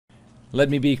Let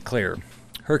me be clear.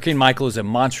 Hurricane Michael is a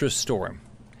monstrous storm,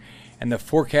 and the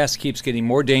forecast keeps getting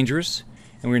more dangerous,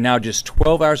 and we're now just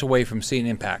 12 hours away from seeing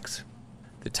impacts.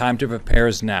 The time to prepare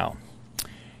is now.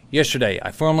 Yesterday,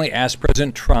 I formally asked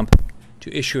President Trump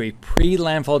to issue a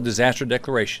pre-landfall disaster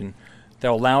declaration that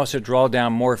will allow us to draw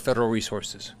down more federal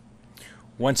resources.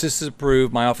 Once this is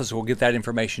approved, my office will get that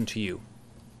information to you.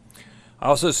 I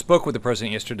also spoke with the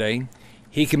President yesterday.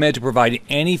 He committed to provide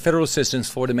any federal assistance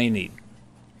Florida may need.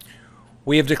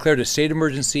 We have declared a state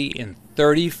emergency in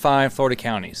 35 Florida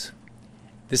counties.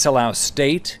 This allows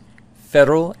state,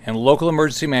 federal, and local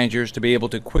emergency managers to be able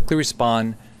to quickly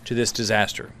respond to this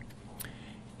disaster.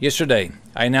 Yesterday,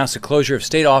 I announced the closure of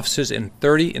state offices in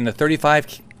the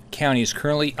 35 counties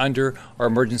currently under our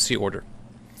emergency order.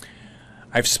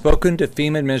 I've spoken to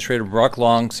FEMA Administrator Brock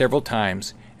Long several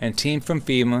times, and a team from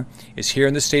FEMA is here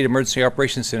in the State Emergency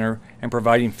Operations Center and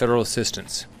providing federal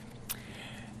assistance.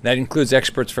 That includes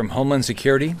experts from Homeland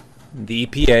Security, the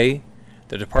EPA,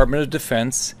 the Department of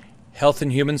Defense, Health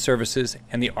and Human Services,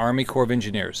 and the Army Corps of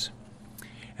Engineers.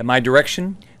 At my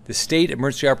direction, the State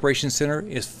Emergency Operations Center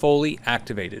is fully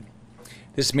activated.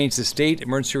 This means the State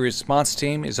Emergency Response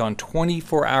Team is on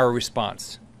 24-hour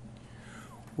response.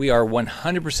 We are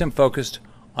 100% focused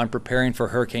on preparing for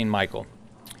Hurricane Michael.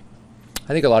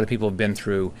 I think a lot of people have been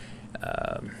through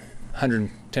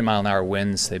 110-mile-an-hour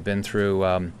winds. They've been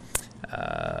through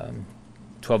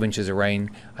 12 inches of rain.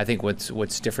 I think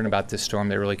what's different about this storm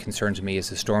that really concerns me is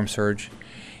the storm surge.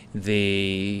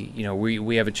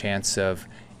 We have a chance of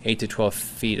 8 to 12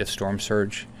 feet of storm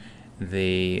surge.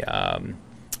 I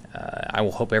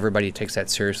will hope everybody takes that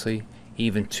seriously.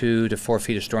 Even 2 to 4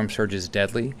 feet of storm surge is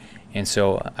deadly, and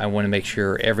so I want to make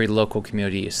sure every local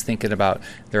community is thinking about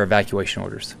their evacuation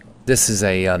orders. This is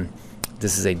a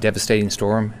devastating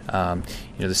storm.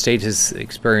 The state has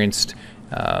experienced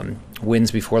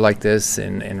winds before like this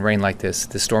and rain like this.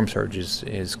 The storm surge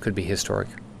could be historic.